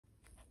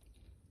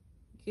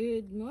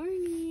Good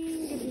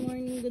morning, good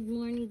morning, good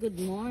morning,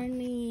 good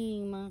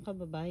morning mga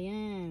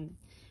kababayan.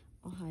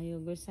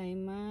 Ohayo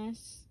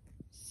gozaimasu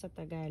sa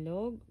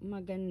Tagalog.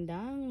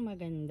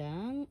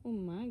 Magandang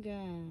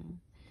umaga.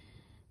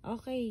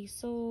 Okay,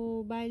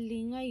 so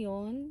bali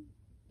ngayon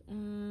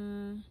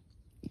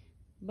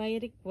by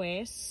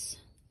request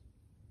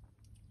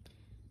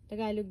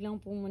Tagalog lang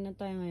po muna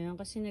tayo ngayon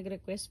kasi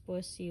nag-request po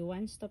si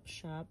One Stop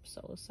Shop sa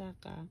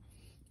Osaka.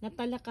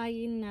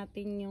 Natalakayin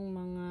natin yung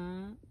mga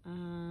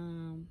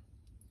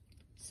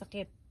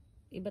sakit,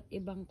 iba't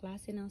ibang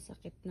klase ng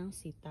sakit ng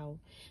sitaw.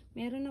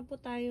 Meron na po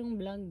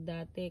tayong vlog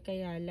dati,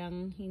 kaya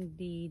lang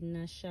hindi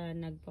na siya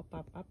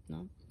nagpa-pop up,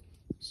 no?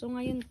 So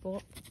ngayon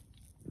po,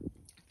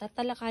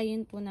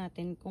 tatalakayin po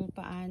natin kung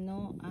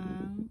paano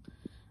ang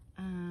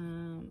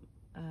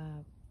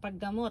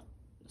paggamot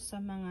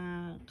sa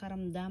mga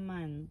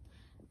karamdaman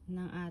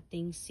ng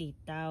ating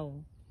sitaw.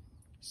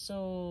 So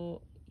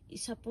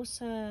isa po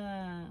sa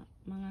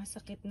mga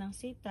sakit ng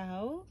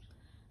sitaw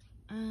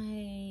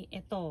ay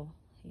ito.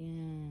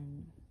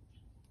 Yan.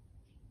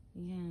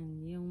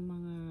 Yan. Yung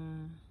mga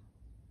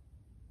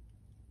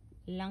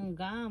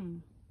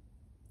langgam.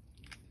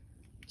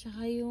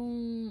 Tsaka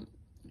yung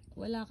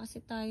wala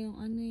kasi tayong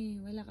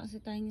wala kasi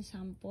tayong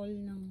sample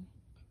ng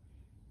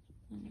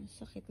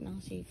sakit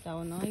ng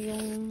sitaw, no?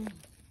 Yung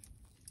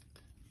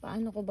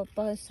paano ko ba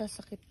pa sa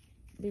sakit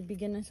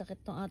bibigyan ng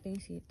sakit ng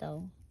ating sitaw?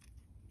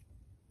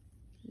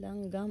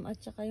 Langgam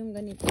at saka yung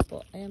ganito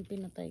po. Ayan,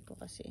 pinatay ko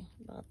kasi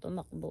baka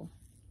tumakbo.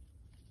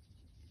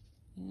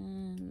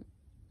 Yan.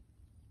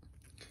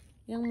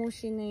 Yung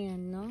mushi na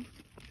yan, no?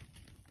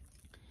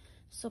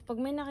 So pag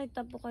may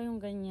nakita po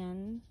kayong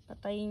ganyan,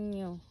 patayin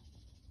nyo.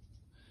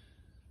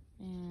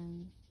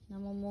 Ayan.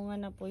 Namumunga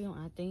na po yung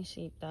ating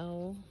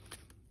sitaw.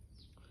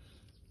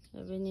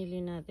 Na binili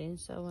natin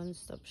sa One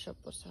Stop Shop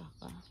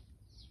Osaka.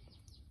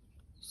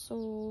 So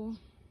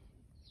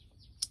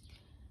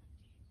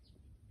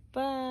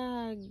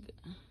pag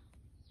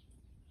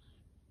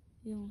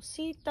yung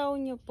sitaw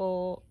nyo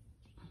po,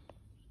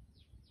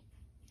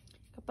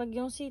 kapag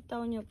yung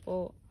sitaw nyo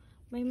po,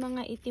 may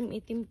mga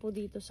itim-itim po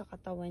dito sa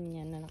katawan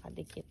niya na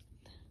nakadikit.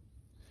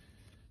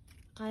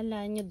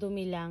 Kala nyo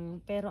dumi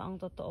lang, pero ang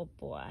totoo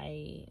po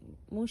ay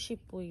mushi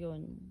po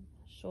yun.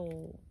 So,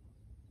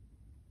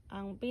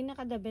 ang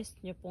pinaka-the best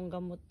nyo pong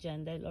gamot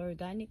dyan, dahil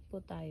organic po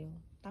tayo,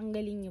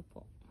 tanggalin nyo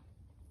po.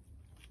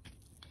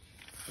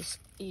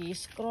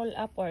 I-scroll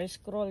up or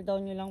scroll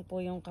down nyo lang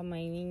po yung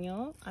kamay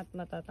ninyo at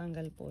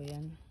matatanggal po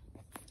yan.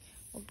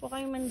 Huwag po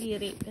kayong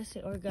mandiri kasi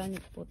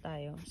organic po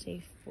tayo.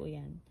 Safe po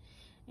yan.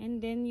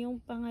 And then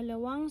yung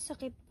pangalawang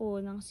sakit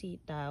po ng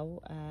sitaw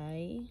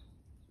ay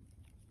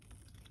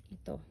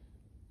ito.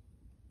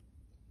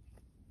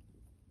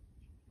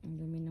 Ang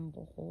dumi ng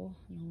kuko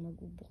ng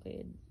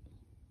magbubukid.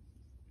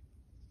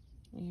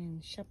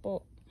 Ayan, siya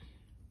po.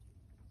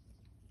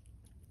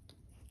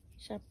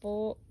 Siya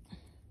po.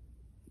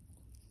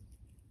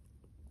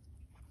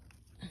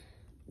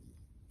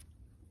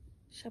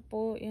 Siya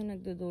po yung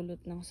nagdudulot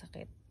ng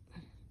sakit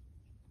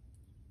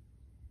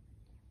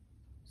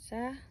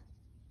sa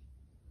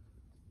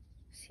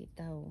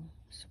sitaw.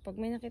 So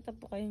pag may nakita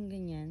po kayong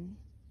ganyan,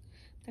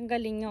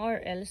 tanggalin nyo or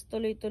else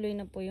tuloy-tuloy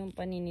na po yung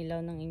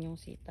paninilaw ng inyong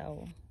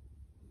sitaw.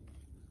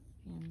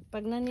 Yan.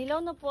 Pag nanilaw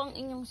na po ang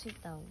inyong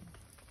sitaw,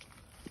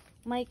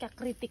 may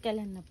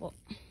kakritikalan na po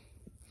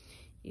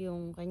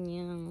yung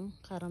kanyang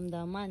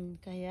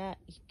karamdaman. Kaya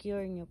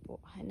i-cure nyo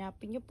po.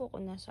 Hanapin nyo po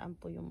kung nasaan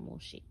po yung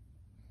mushi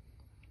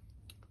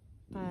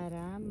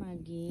para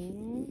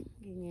maging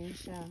ganyan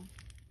siya.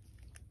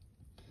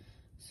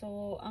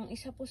 So, ang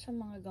isa po sa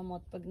mga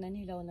gamot, pag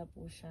nanilaw na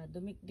po siya,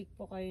 dumikdik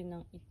po kayo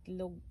ng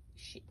itlog,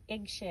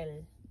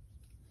 eggshell.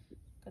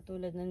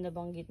 Katulad ng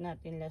nabanggit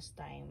natin last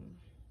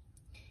time.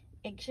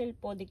 Eggshell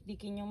po,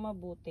 dikdikin yung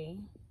mabuti.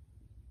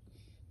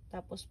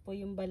 Tapos po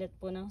yung balat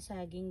po ng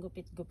saging,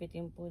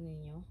 gupit-gupitin po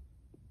ninyo.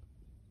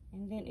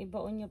 And then,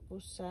 ibaon nyo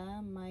po sa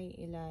may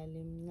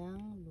ilalim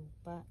ng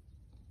lupa.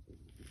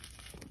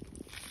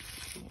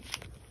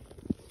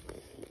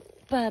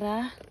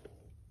 Para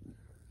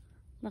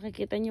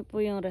makikita nyo po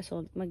yung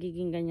result,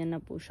 magiging ganyan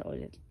na po siya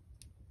ulit.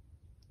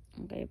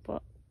 Okay po.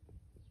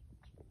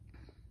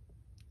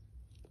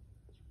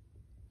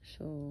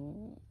 So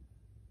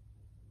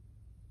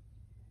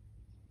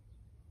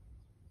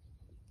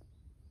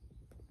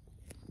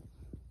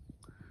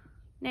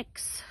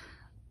next,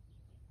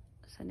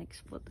 sa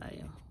next po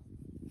tayo.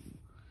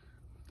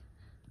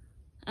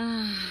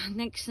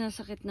 Next na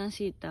sakit ng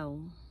sitaw,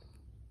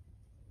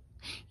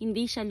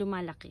 hindi siya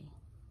lumalaki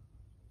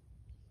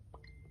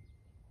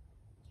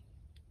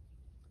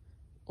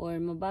or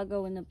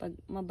mabagal na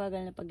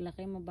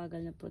paglaki,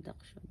 mabagal na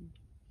production.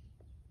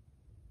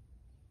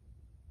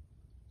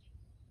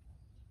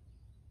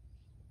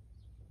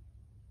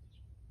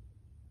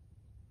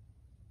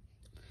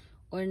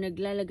 Or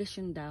naglalagas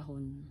yung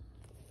dahon.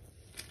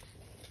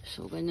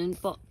 So, ganun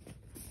po.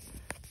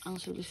 Ang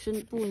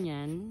solusyon po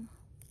niyan,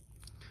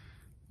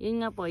 yun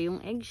nga po,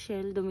 yung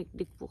eggshell,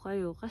 dumikdik po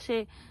kayo.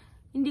 Kasi,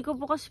 Hindi ko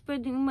po kasi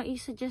pwedeng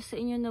maisuggest sa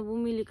inyo na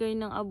bumili kayo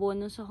ng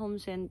abono sa home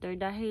center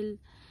dahil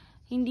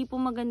hindi po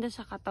maganda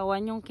sa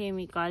katawan yung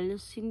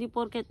chemicals. Hindi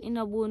porket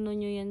inabono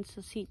nyo yan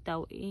sa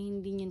sitaw,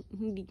 hindi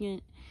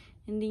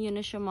nyo na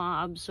siya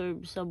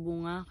ma-absorb sa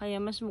bunga. Kaya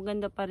mas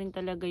maganda pa rin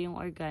talaga yung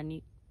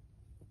organic.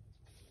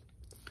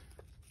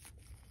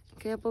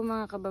 Kaya po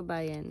mga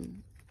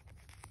kababayan,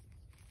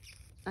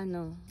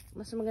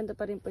 mas maganda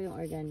pa rin po yung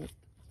organic.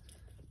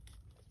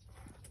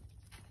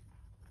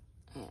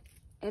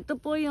 Ito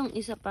po yung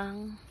isa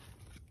pang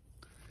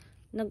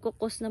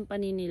nagkukos ng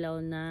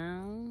paninilaw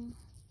ng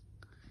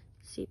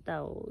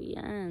sitaw.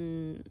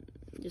 Yan.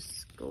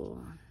 Diyos ko.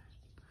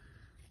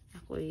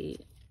 Ako'y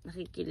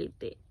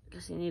nakikiliti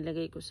kasi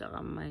nilagay ko sa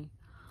kamay.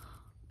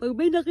 Pag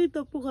may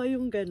nakita po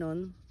kayong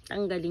ganon,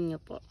 tanggalin nyo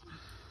po.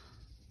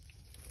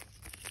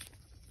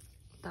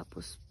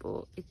 Tapos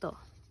po, ito.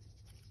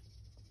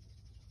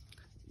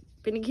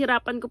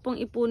 Pinaghirapan ko pong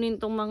ipunin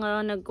tong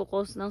mga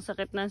nagkukos ng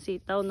sakit ng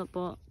sitaw na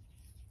po.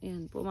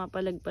 Ayan,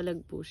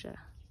 pumapalag-palag po siya.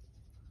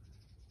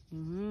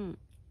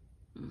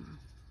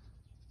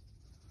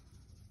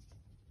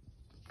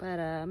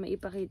 Para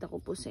maipakita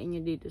ko po sa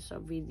inyo dito sa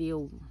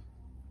video.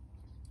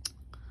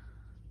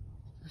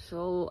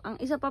 So, ang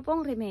isa pa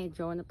pong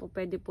remedyo na po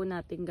pwede po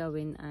natin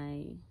gawin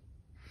ay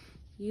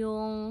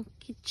yung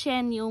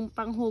kitchen, yung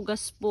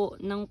panghugas po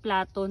ng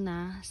plato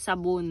na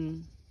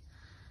sabon.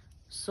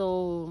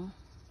 So,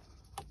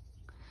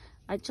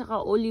 at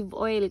saka olive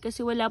oil. Kasi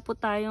wala po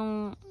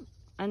tayong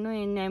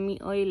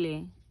nemi oil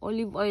eh.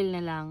 Olive oil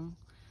na lang.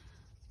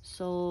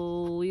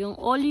 So, yung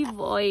olive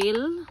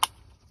oil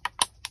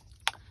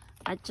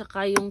at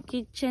saka yung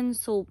kitchen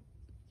soap.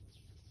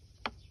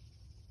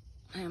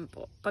 Ayan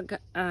po.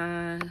 Pag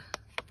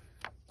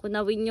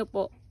kunawin nyo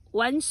po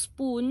 1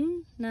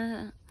 spoon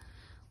na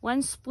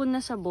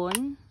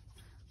sabon,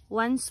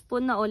 1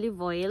 spoon na olive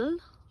oil,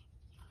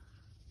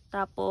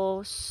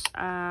 tapos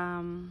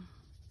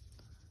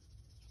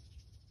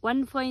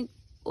 1.5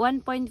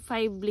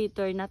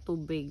 liter na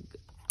tubig.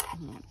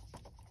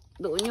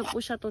 Doon nyo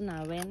po siya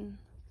tunawin.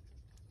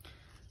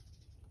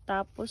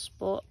 Tapos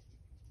po,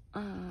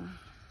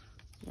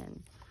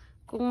 yan.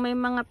 Kung may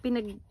mga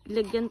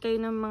pinaglagyan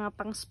kayo ng mga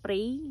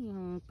pang-spray,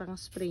 yung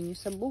pang-spray nyo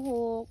sa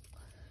buhok,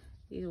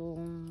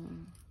 yung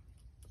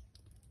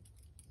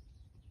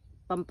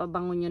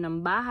pampabango nyo ng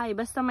bahay,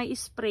 basta may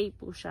spray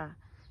po siya.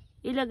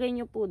 Ilagay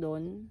nyo po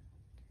doon,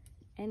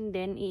 and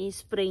then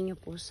i-spray nyo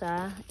po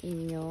sa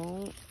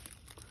inyong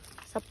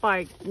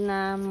part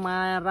na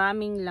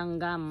maraming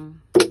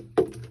langgam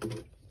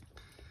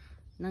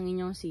ng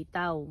inyong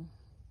sitaw.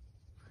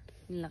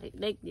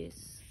 Like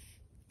this.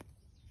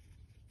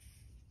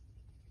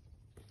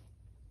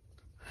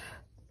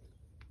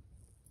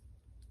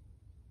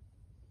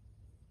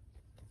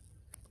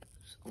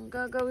 So, ang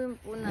gagawin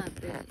po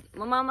natin,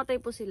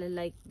 mamamatay po sila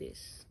like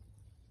this.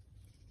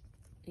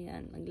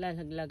 Ayan,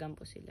 naglalaglagan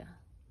po sila.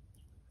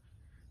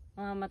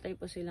 Mamamatay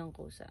po silang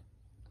kusa.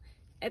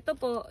 Ito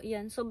po,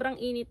 yan, sobrang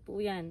init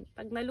po yan.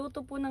 Pag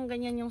naluto po ng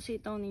ganyan yung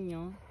sitaw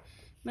ninyo,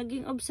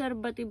 maging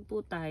observative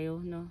po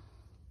tayo, no?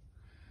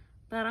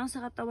 Parang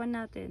sa katawan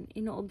natin,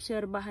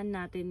 inoobserbahan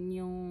natin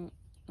yung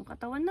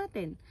katawan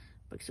natin.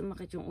 Pag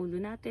sumakit yung ulo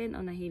natin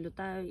o nahilo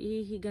tayo,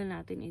 ihihiga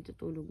natin,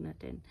 itutulog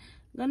natin.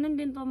 Ganon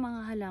din po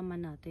mga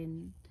halaman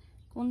natin.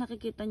 Kung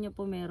nakikita nyo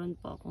po, meron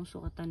po akong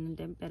sukatan ng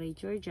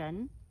temperature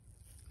dyan.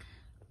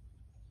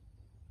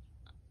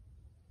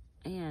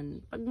 Ayan,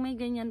 pag may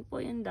ganyan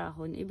po yung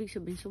dahon, ibig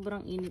sabihin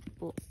sobrang init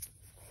po.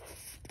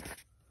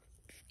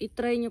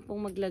 I-try nyo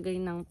pong maglagay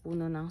ng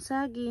puno ng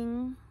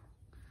saging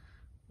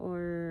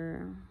or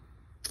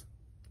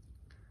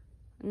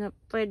na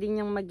pwede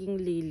niyang maging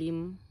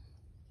lilim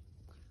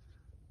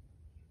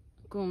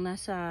kung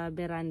nasa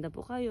veranda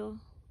po kayo.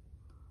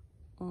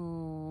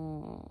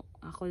 O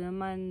ako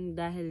naman,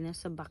 dahil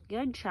nasa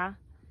backyard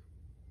siya,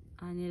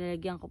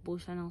 nilalagyan ko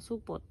po siya ng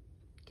supot.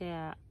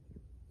 Kaya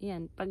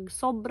yan, pag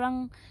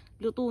sobrang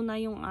luto na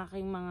yung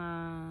aking mga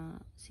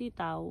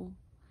sitaw,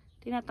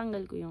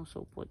 tinatanggal ko yung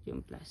supot,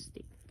 yung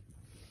plastic.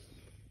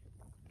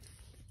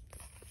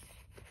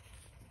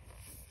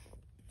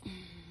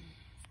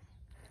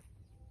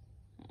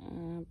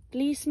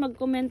 Please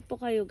mag-comment po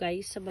kayo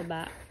guys sa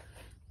baba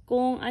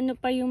kung ano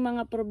pa yung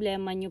mga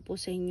problema nyo po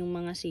sa inyong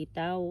mga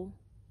sitaw.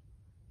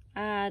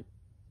 At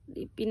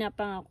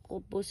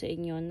pinapangako po sa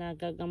inyo na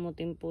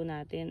gagamutin po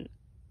natin.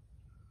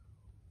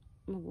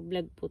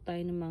 Mag-vlog po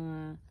tayo ng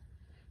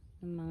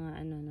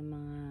mga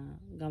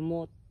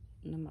gamot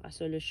na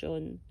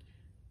makasolusyon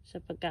sa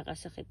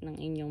pagkakasakit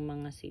ng inyong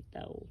mga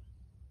sitaw.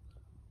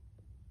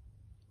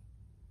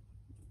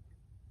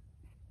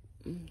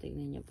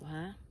 Tignan nyo po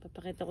ha.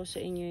 Papakita ko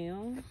sa inyo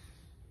yung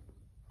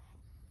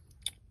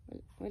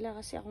wala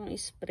kasi akong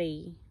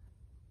spray.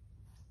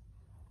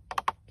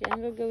 Kaya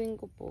ang gagawin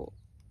ko po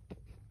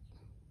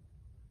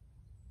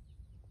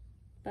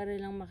para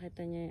lang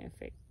makita nyo yung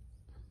effect.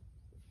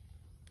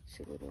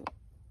 Siguro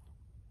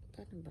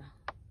paano ba?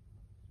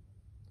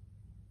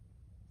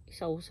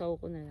 Isaw-saw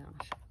ko na lang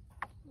siya.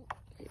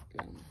 Wait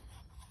lang.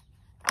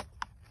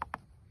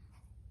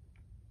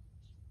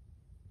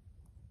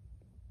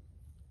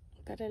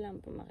 Para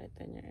lang po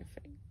makita niyo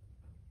effect.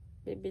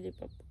 Bibili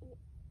pa po.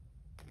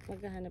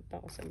 Maghahanap pa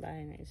ako sa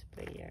bahay ng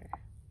sprayer.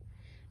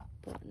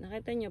 Po,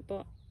 nakita niyo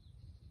po.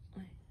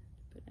 Ay,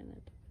 pala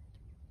na to.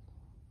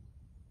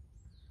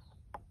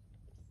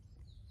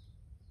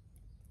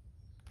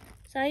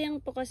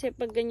 Sayang po kasi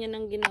pag ganyan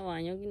ang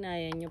ginawa nyo,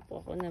 ginaya nyo po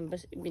ako na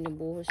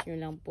binubuhos nyo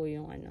lang po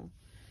yung ano.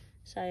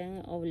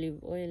 Sayang yung olive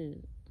oil.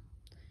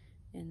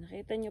 Yan,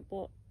 nakita nyo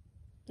po.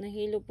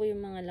 Nahilo po yung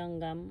mga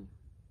langgam.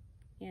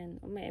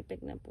 Yan, may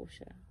effect na po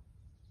siya.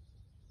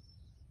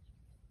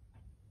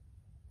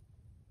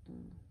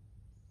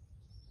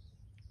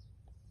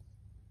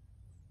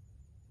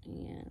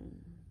 Ayan.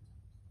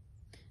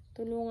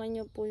 Tulungan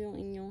nyo po yung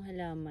inyong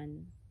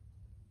halaman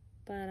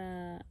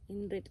para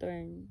in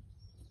return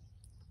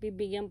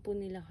bibigyan po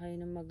nila kayo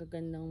ng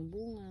magagandang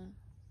bunga.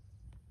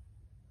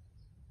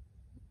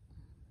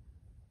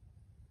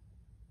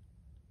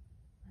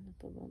 Ano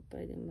pa ba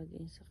pwedeng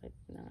maging sakit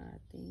ng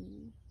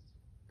ating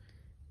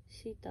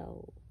sitaw?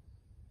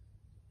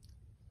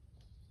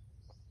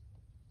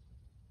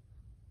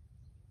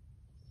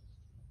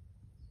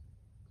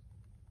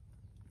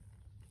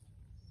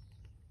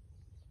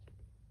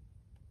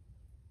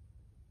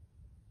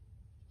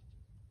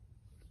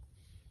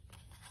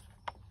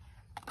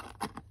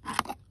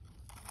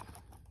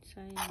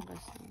 Sayang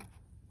kasi.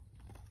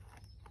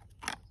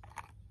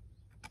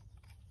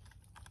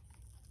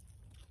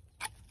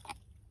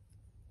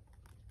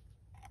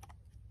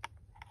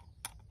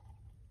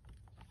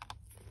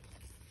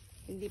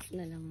 I-dip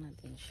na lang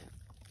natin siya.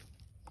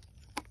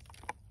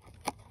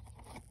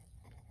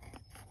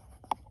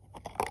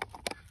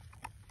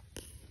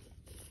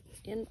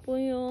 Yan po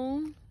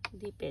yung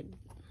dipid.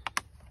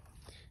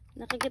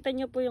 Nakikita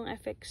nyo po yung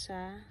effect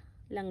sa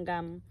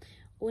langgam.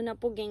 Una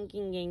po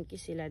genking-genki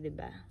sila, 'di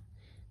ba?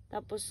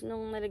 Tapos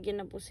nung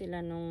nalagyan na po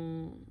sila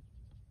nung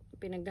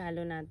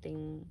pinaghalo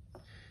nating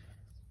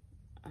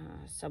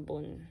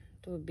sabon,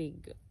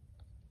 tubig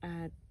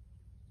at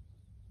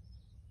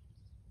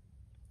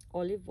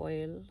olive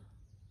oil,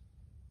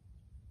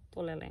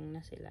 tuleleng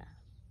na sila.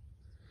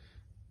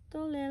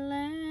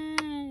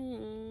 Tuleleng.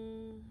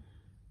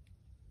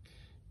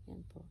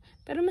 Yan po.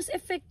 Pero mas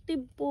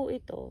effective po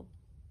ito.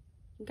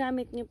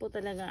 Gamit niyo po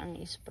talaga ang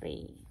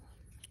spray.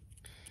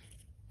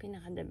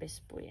 Pinaka the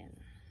best po yan.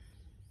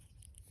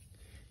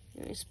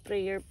 Yung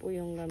sprayer po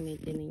yung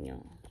gamitin ninyo.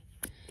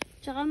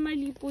 Tsaka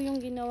mali po yung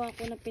ginawa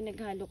ko na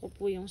pinaghalo ko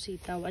po yung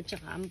sitaw at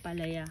tsaka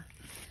ampalaya.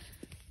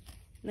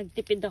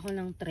 Nagtipid ako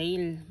ng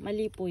trail.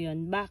 Mali po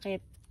yun.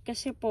 Bakit?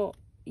 Kasi po,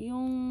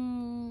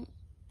 yung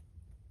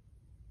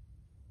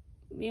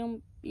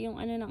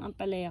ano ng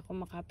ampalaya ko,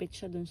 makapit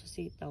siya dun sa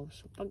sitaw.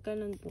 So, pag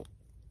ganun po,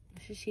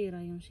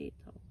 masisira yung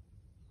sitaw.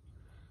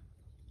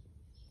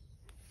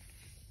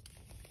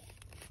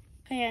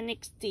 Kaya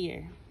next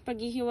year,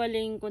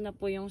 paghihiwalayin ko na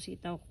po yung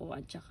sitaw ko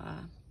at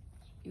saka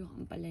yung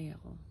ampalaya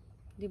ko.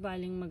 Di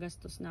baling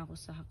magastos na ako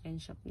sa hack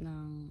shop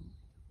ng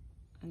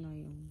ano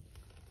yung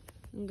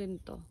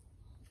ganito.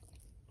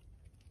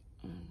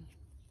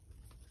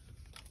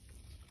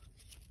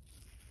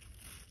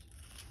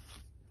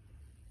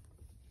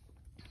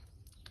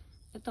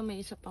 Ito may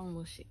isa pang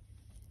musi.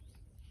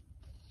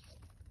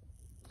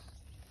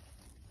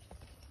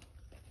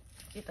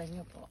 Kita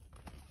nyo po.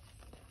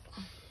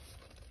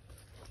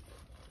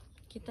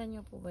 Kita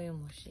nyo po ba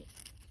yung musi?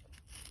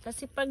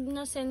 Kasi pag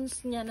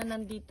na-sense niya na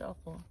nandito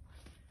ako,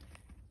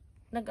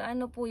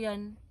 nag-ano po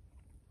yan,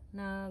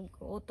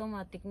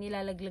 nag-automatic,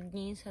 nilalaglag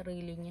niya yung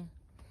sarili niya.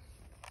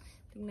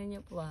 Tingnan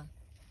niyo po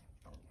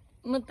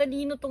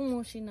matalino tong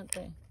musi na to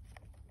eh.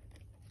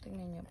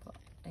 Tingnan niyo po.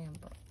 Ayan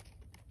po.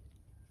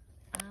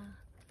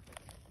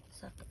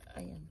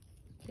 Ayan.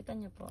 Kita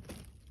niyo po.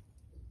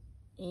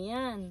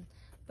 Ayan.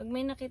 Pag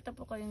may nakita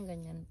po kayong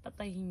ganyan,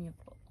 patayin niyo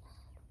po.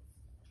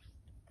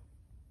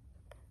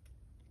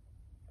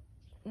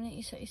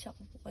 Isa-isa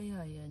ko po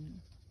kaya yan.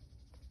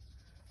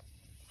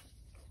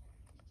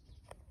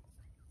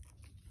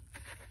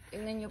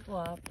 Tingnan niyo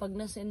po pag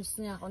na-sense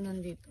niya ako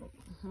nandito,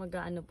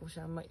 mag-aano po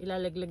siya,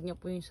 ilalaglag niya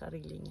po yung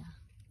sarili niya.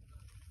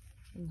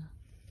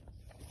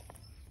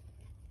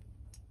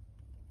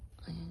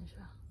 Ayan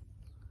siya.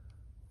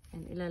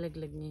 Ayan,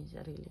 ilalaglag niya yung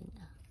sarili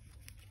niya.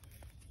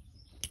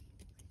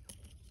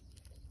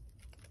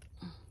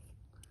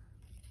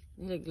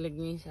 Nilaglag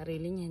niya yung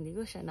sarili niya, hindi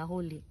ko siya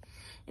nahuli.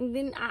 And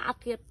then,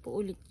 aakyat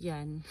po ulit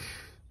yan.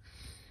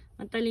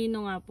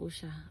 Matalino nga po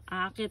siya.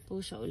 Aakyat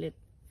po siya ulit.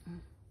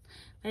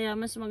 Kaya,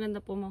 mas maganda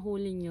po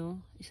mahuli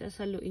nyo.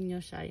 Isasaluin nyo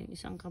siya. Yung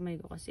isang kamay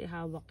ko kasi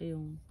hawak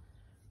yung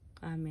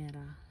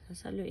camera.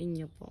 Sasaluin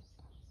nyo po.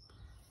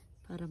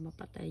 Para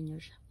mapatay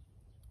nyo siya.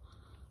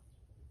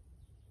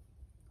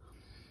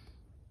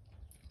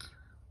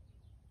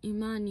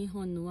 Imani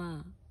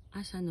honwa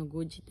asa no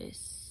goji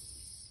desu.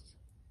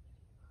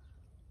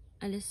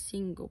 Alas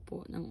 5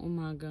 po ng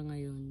umaga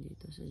ngayon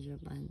dito sa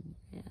Japan.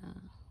 Kaya,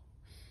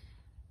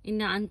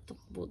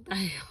 inaantok po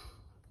tayo.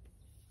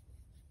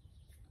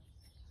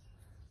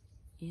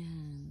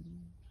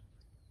 Yan.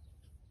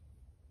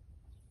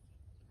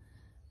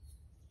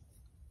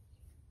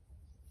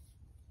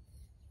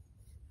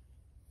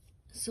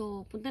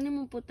 So, punta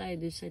naman po tayo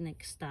doon sa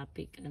next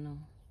topic.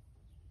 Ano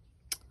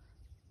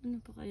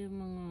pa kaya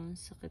mga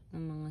sakit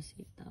ng mga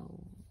sitaw?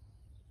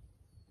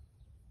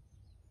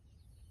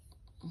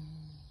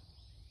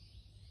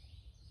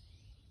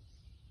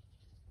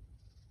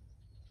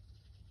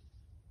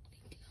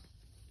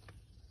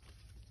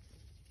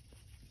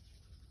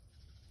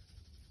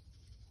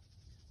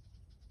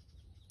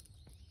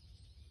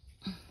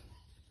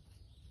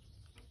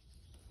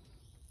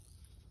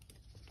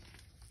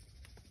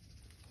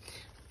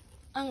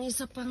 Ang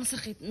isa pang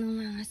sakit ng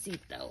mga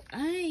sitaw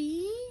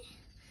ay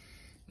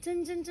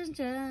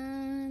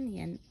dyan.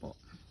 Yan po.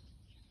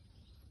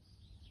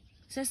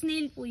 Sa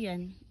snail po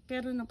yan.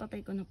 Pero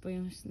napatay ko na po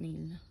yung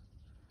snail.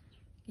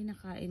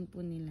 Kinakain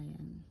po nila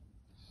yan.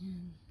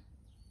 Yan.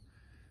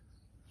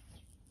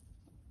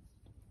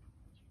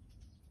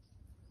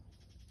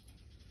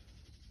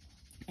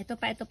 Ito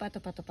pa. Ito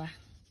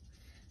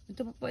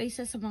pa po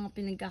isa sa mga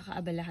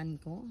pinagkakaabalahan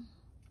ko.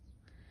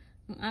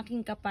 Ang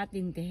aking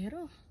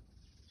kapatintero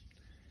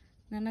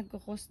na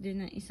nagkukos din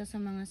ng isa sa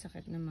mga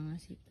sakit ng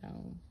mga sitaw.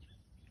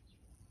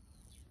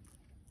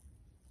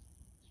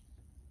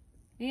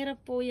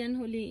 Mahirap po yan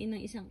huliin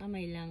ng isang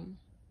kamay lang.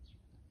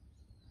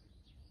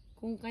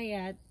 Kung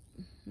kaya't,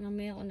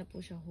 mamaya ko na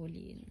po siya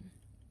huliin.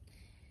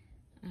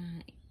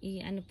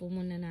 I-ano po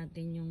muna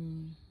natin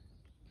yung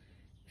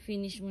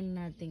finish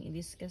muna natin,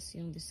 i-discuss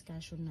yung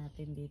discussion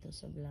natin dito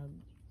sa vlog.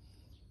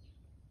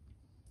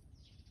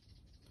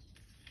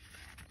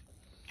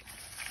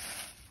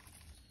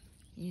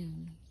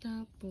 Yan.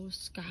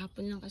 Tapos,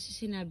 kahapon lang kasi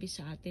sinabi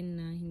sa atin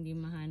na hindi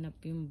mahanap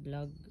yung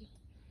vlog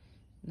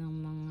ng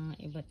mga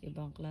iba't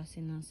ibang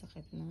klase ng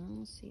sakit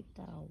ng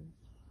sitaw.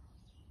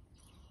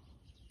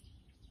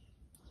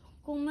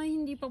 Kung may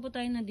hindi pa po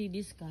tayo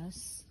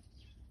nadidiscuss,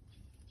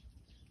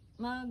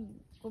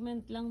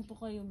 mag-comment lang po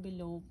kayo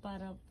below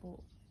para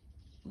po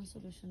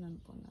masolusyonan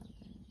po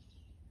natin.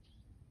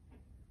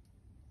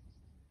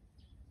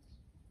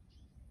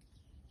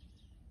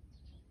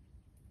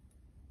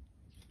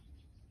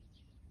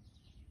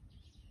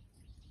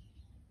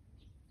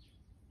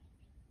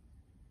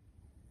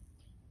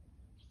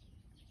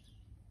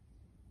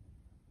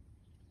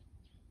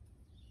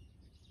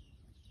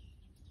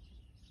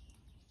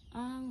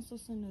 Ang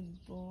susunod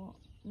po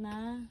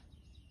na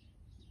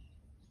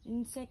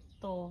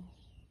insekto,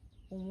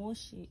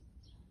 umushi,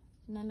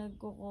 na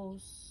nagkukos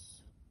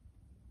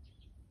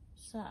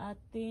sa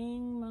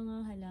ating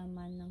mga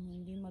halaman ng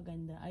hindi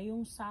maganda ay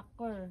yung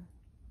sucker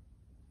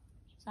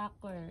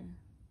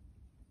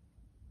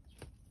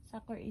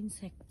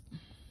insect.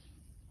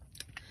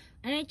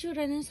 Ano yung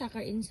itsura ng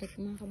sucker insect,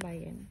 mga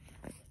kabayan?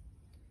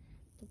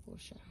 Ito po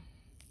siya.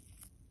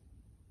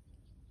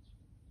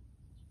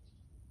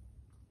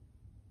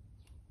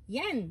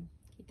 Yan!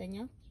 Kita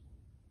nyo?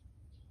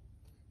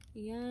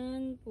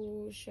 Yan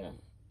po siya.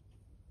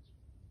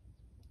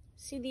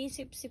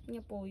 Sinisip-sip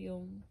niya po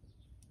yung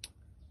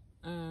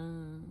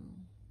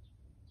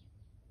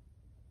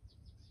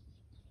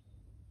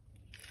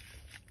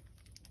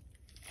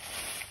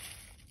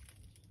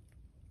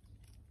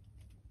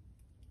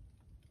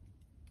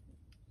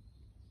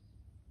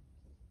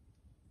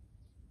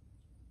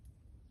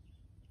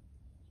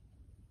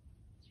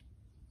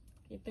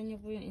kita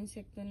niyo po yung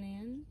insekto na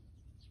yan?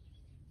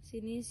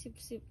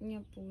 Sinisip-sip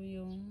niya po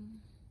yung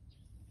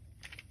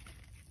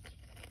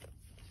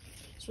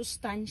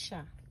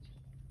sustansya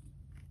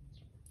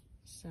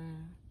sa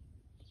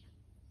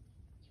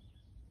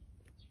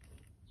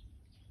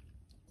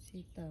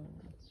sitaw.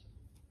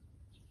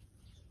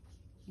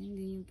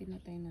 Hindi yung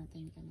pinatay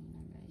natin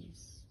kanina,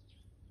 guys.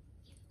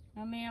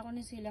 Mamaya ko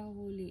na sila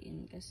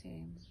huhuliin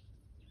kasi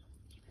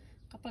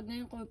kapag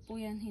ngayon ko po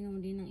yan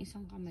hinuli ng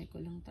isang kamay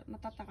ko lang,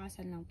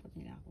 matatakasan lang po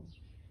nila ako.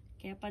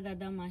 Kaya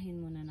padadamahin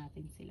muna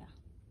natin sila.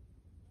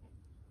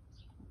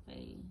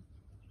 Okay.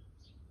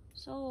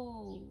 So,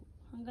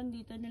 hanggang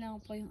dito na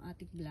lang po yung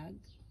ating vlog.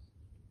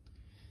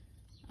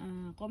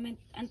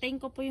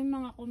 Antayin ko po yung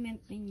mga comment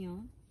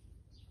ninyo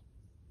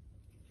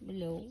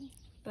below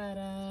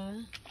para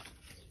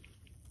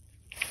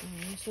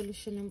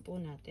solusyonan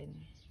po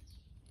natin.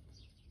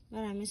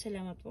 Maraming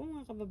salamat po,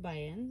 mga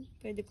kababayan.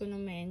 Pwede ko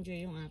na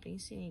ma-enjoy yung aking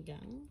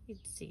sinigang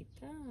with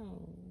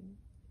sitaw.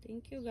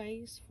 Thank you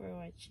guys for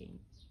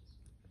watching.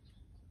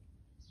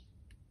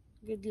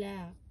 Good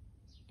luck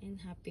and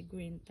happy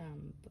green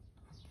thumb.